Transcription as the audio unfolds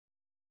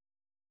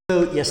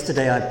So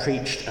yesterday I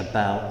preached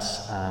about,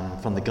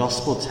 from the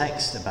gospel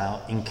text,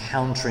 about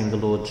encountering the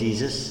Lord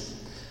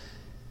Jesus.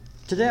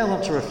 Today I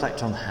want to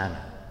reflect on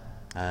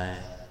Hannah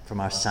from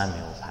our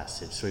Samuel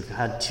passage. So we've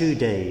had 2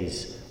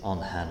 days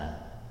on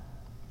Hannah.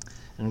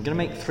 And I'm going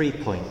to make 3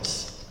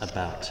 points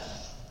about her.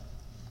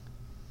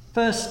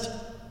 First,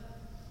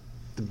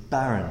 the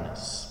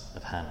barrenness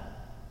of Hannah.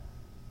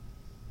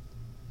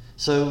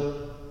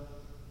 So,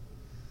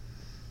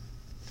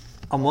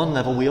 on one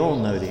level, we all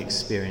know the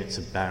experience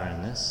of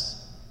barrenness.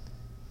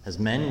 As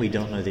men, we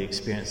don't know the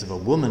experience of a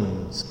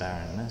woman's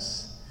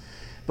barrenness,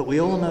 but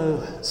we all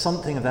know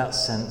something of that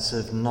sense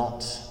of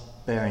not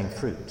bearing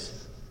fruit.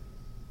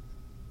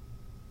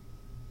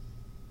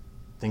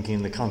 Thinking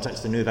in the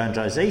context of new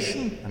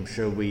evangelization, I'm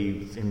sure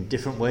we, in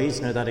different ways,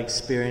 know that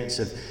experience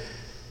of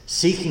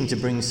seeking to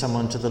bring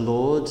someone to the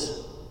Lord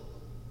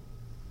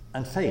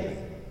and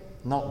failing,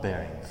 not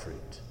bearing fruit.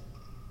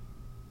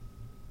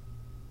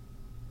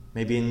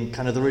 Maybe in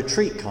kind of the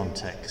retreat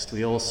context,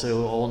 we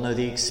also all know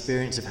the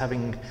experience of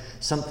having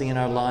something in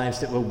our lives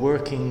that we're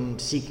working,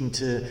 seeking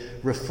to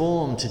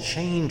reform, to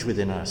change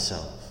within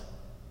ourselves,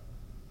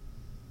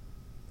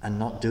 and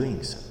not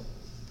doing so,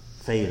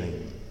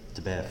 failing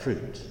to bear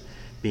fruit,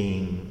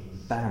 being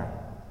barren.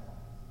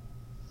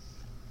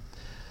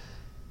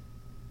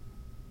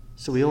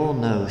 So we all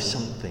know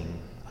something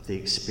of the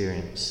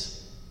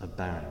experience of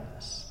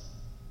barrenness.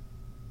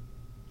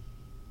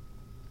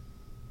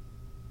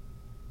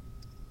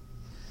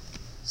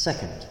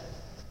 Second,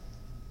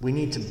 we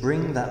need to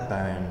bring that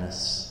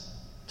barrenness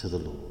to the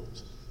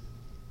Lord.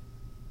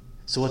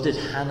 So what did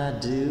Hannah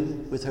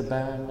do with her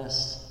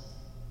barrenness?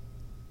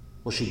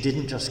 Well, she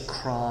didn't just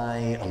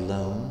cry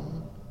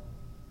alone.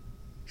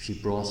 She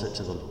brought it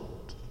to the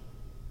Lord.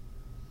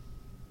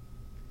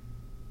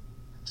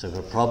 So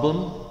her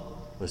problem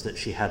was that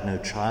she had no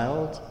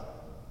child.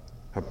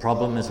 Her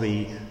problem, as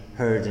we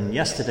heard in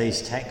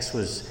yesterday's text,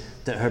 was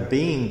that her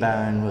being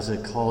barren was a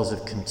cause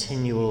of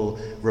continual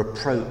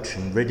reproach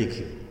and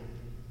ridicule.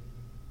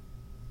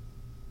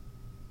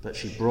 But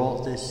she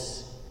brought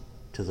this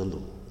to the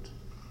Lord,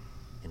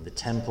 in the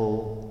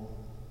temple,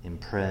 in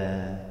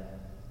prayer,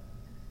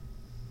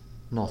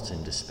 not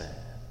in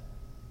despair.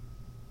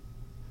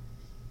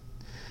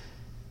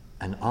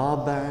 And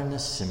our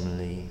barrenness,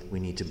 similarly,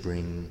 we need to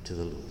bring to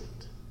the Lord.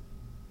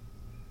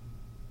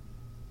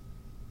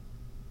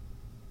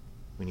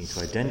 We need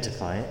to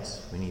identify it.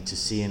 We need to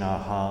see in our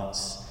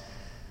hearts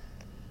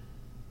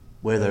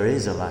where there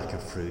is a lack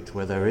of fruit,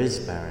 where there is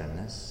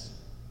barrenness.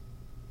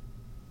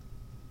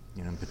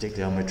 And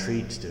particularly on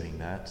retreats doing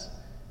that.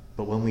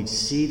 But when we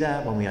see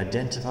that, when we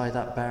identify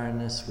that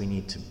barrenness, we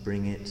need to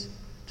bring it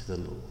to the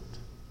Lord.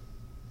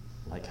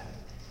 Like Hannah.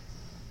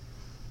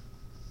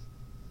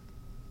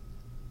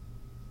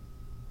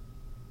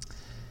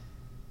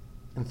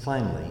 And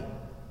finally,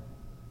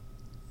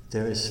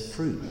 there is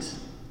fruit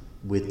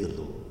with the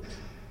Lord.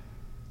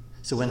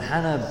 So when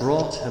Hannah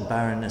brought her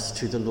barrenness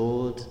to the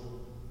Lord,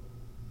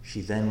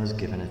 she then was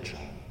given a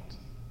child.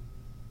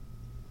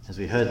 As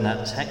we heard in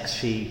that text,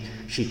 she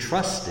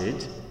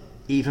trusted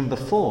even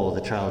before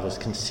the child was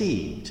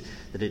conceived,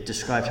 that it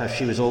described how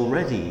she was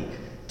already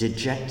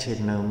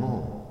dejected no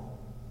more.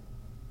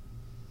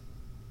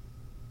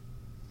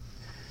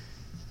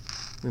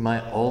 We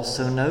might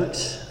also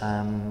note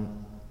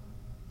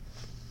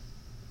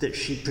that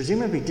she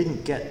presumably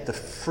didn't get the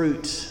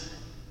fruit,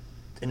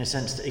 in a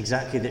sense,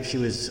 exactly that she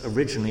was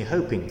originally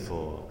hoping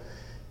for.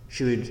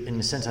 She would, in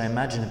a sense, I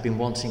imagine, have been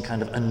wanting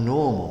kind of a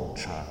normal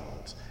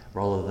child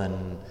rather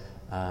than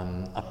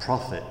a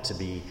prophet to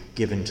be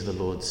given to the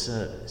Lord's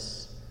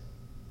service.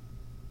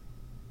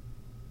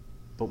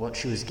 But what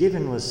she was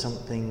given was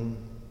something,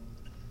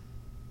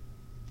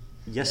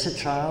 yes, a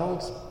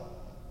child,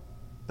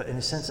 but in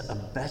a sense, a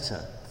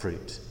better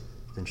fruit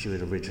than she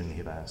would originally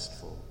have asked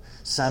for.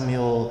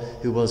 Samuel,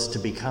 who was to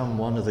become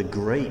one of the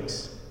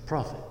great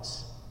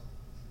prophets.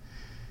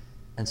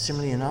 And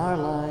similarly in our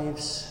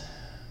lives,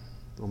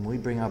 when we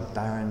bring our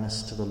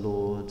barrenness to the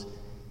Lord,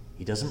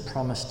 He doesn't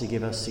promise to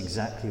give us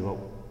exactly what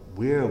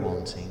we're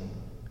wanting,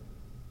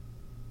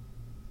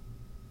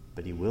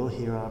 but He will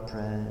hear our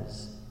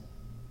prayers.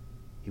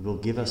 He will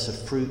give us a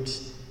fruit,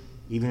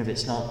 even if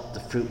it's not the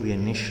fruit we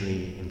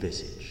initially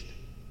envisaged.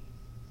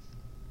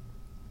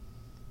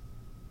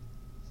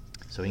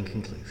 So in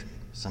conclusion,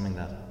 summing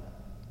that up,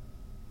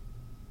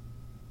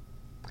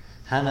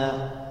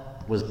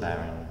 Hannah was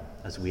barren,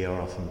 as we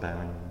are often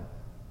barren.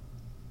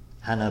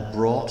 Hannah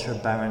brought her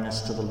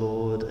barrenness to the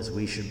Lord, as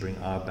we should bring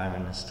our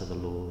barrenness to the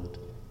Lord.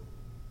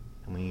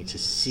 And we need to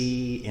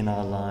see in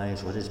our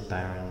lives what is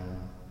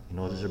barren in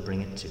order to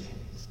bring it to Him.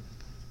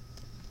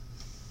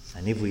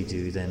 And if we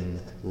do,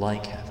 then,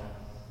 like Hannah,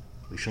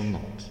 we shall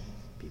not